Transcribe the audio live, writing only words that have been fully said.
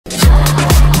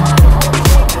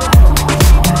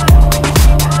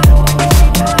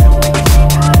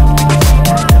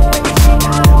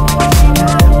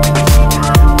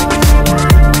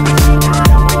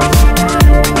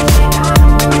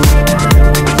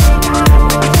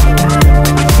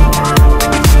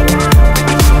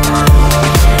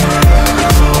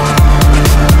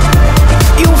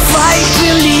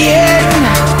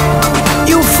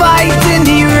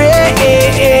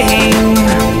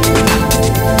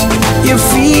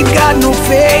got no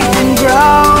faith in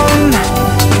ground.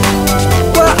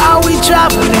 Where are we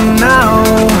traveling now?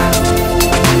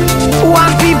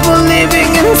 One people living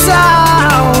in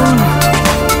sound,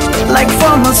 like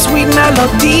from a sweet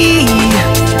melody.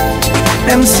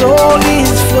 Them soul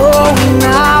is flowing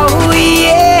now,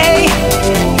 yeah.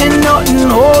 And nothing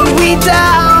hold we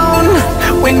down.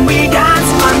 When we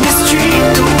dance on the street,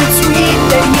 do it sweet,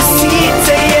 then you see it,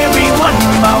 say everyone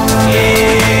bow,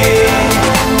 yeah.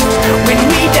 When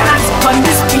we dance on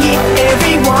the street,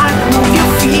 everyone move your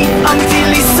feet until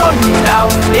it's sundown,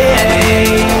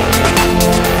 yeah.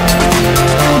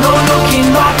 No looking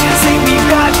back and say we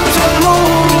got to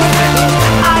move.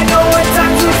 I know at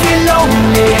times we feel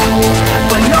lonely,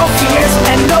 but no fears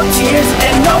and no tears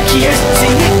and no cares.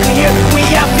 See it clear, we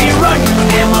have to run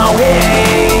them away.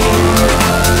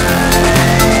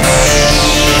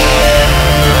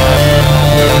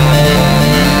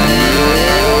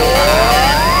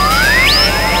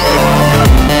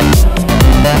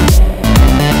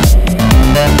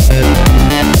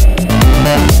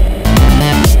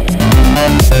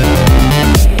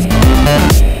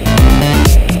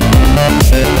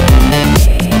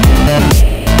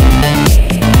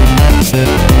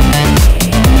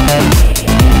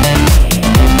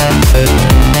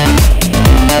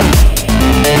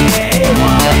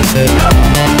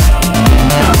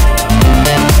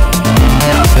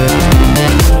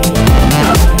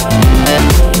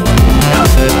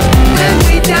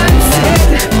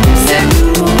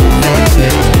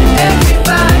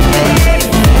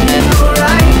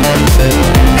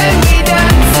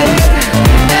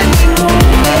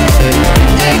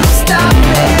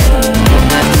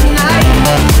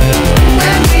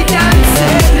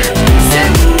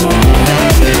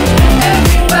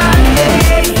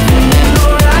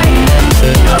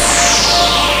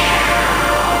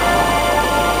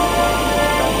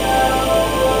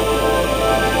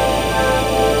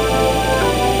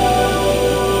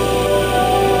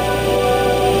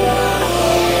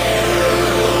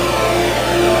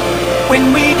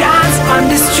 When we dance on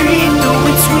the street, do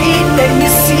it sweet, then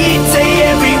you see it, say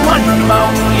everyone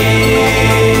bow,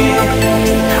 yeah.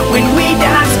 When we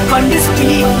dance on the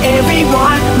street,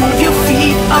 everyone move your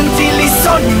feet until it's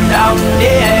sundown,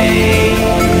 yeah.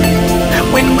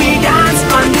 When we dance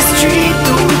on the street,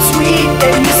 do it sweet,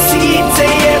 then you see it,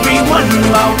 say everyone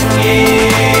bow,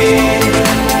 yeah.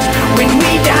 When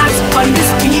we dance on the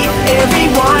street,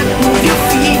 everyone move your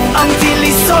feet until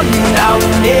it's sundown,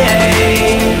 yeah.